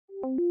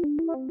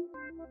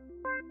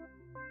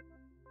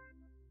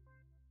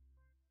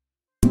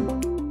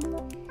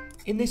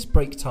In this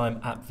break time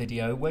app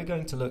video, we're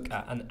going to look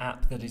at an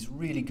app that is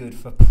really good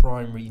for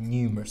primary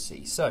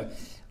numeracy. So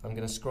I'm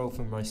going to scroll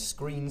through my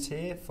screens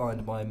here,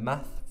 find my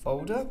math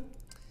folder,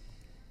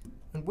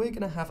 and we're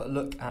going to have a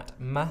look at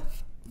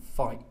Math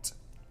Fight.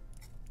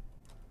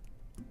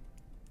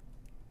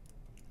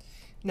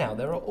 Now,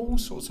 there are all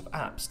sorts of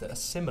apps that are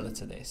similar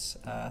to this,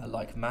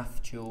 like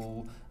Math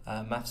Duel,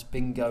 Maths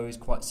Bingo is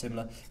quite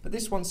similar, but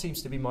this one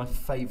seems to be my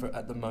favourite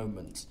at the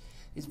moment.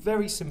 It's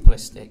very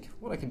simplistic.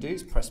 What I can do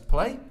is press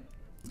play,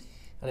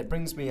 and it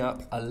brings me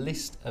up a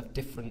list of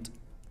different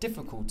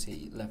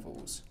difficulty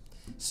levels.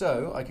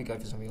 So I could go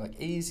for something like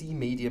easy,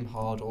 medium,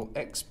 hard, or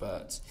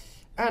expert.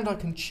 And I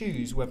can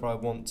choose whether I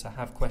want to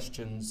have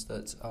questions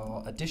that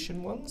are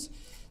addition ones,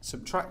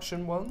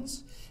 subtraction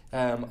ones.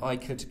 I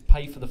could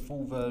pay for the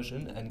full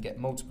version and get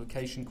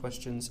multiplication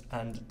questions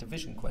and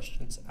division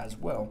questions as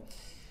well.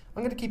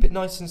 I'm going to keep it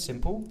nice and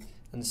simple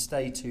and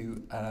stay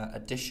to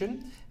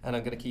addition, and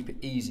I'm going to keep it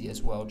easy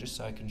as well, just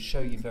so I can show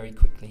you very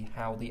quickly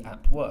how the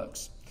app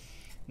works.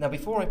 Now,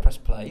 before I press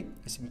play,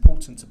 it's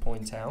important to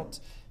point out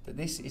that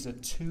this is a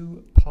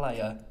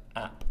two-player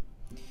app.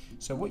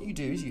 So what you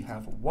do is you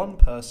have one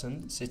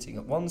person sitting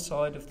at one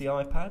side of the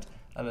iPad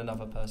and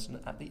another person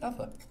at the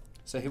other.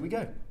 So here we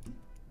go.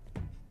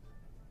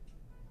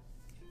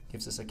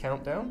 Gives us a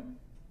countdown.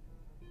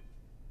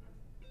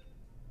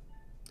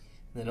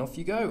 And then off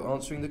you go,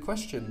 answering the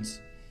questions.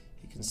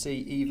 You can see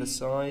either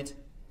side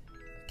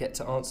get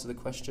to answer the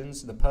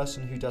questions, and the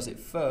person who does it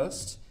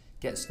first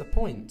gets the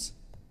point.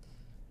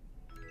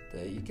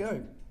 There you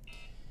go.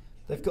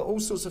 They've got all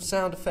sorts of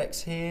sound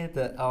effects here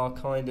that are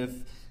kind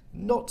of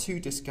not too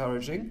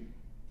discouraging,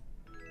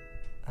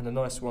 and a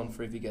nice one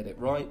for if you get it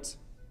right.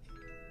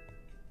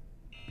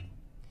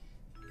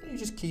 And you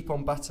just keep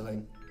on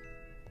battling.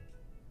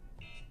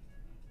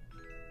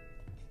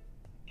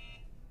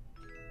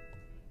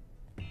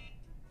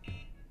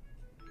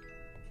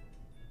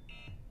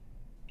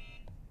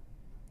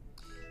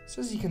 So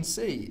as you can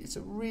see, it's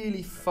a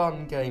really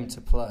fun game to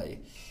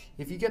play.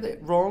 If you get it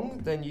wrong,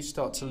 then you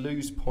start to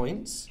lose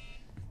points,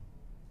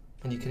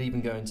 and you can even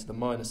go into the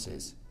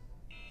minuses.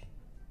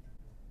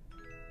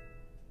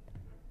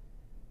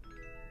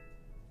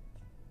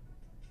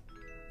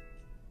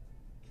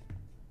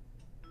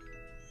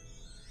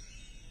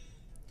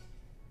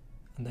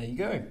 And there you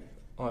go,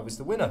 I was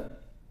the winner.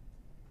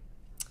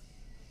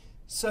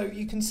 So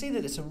you can see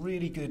that it's a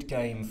really good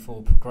game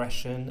for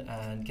progression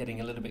and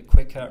getting a little bit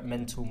quicker at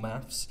mental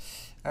maths,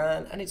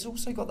 and it's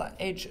also got that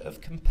edge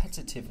of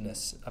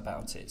competitiveness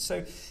about it.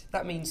 So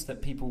that means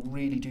that people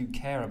really do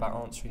care about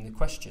answering the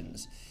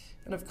questions.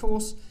 And of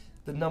course,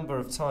 the number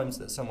of times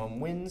that someone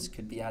wins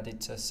could be added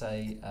to,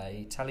 say,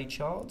 a tally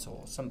chart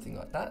or something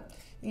like that.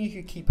 And you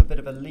could keep a bit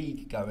of a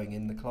league going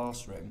in the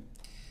classroom.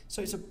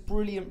 So it's a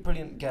brilliant,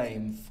 brilliant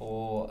game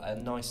for a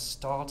nice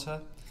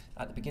starter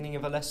at the beginning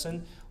of a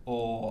lesson,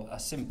 or a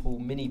simple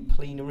mini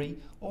plenary,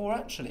 or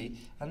actually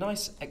a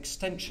nice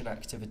extension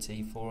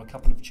activity for a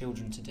couple of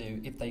children to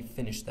do if they've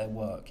finished their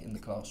work in the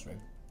classroom.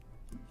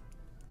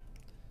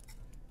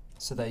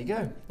 So there you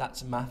go,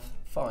 that's Math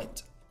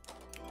Fight.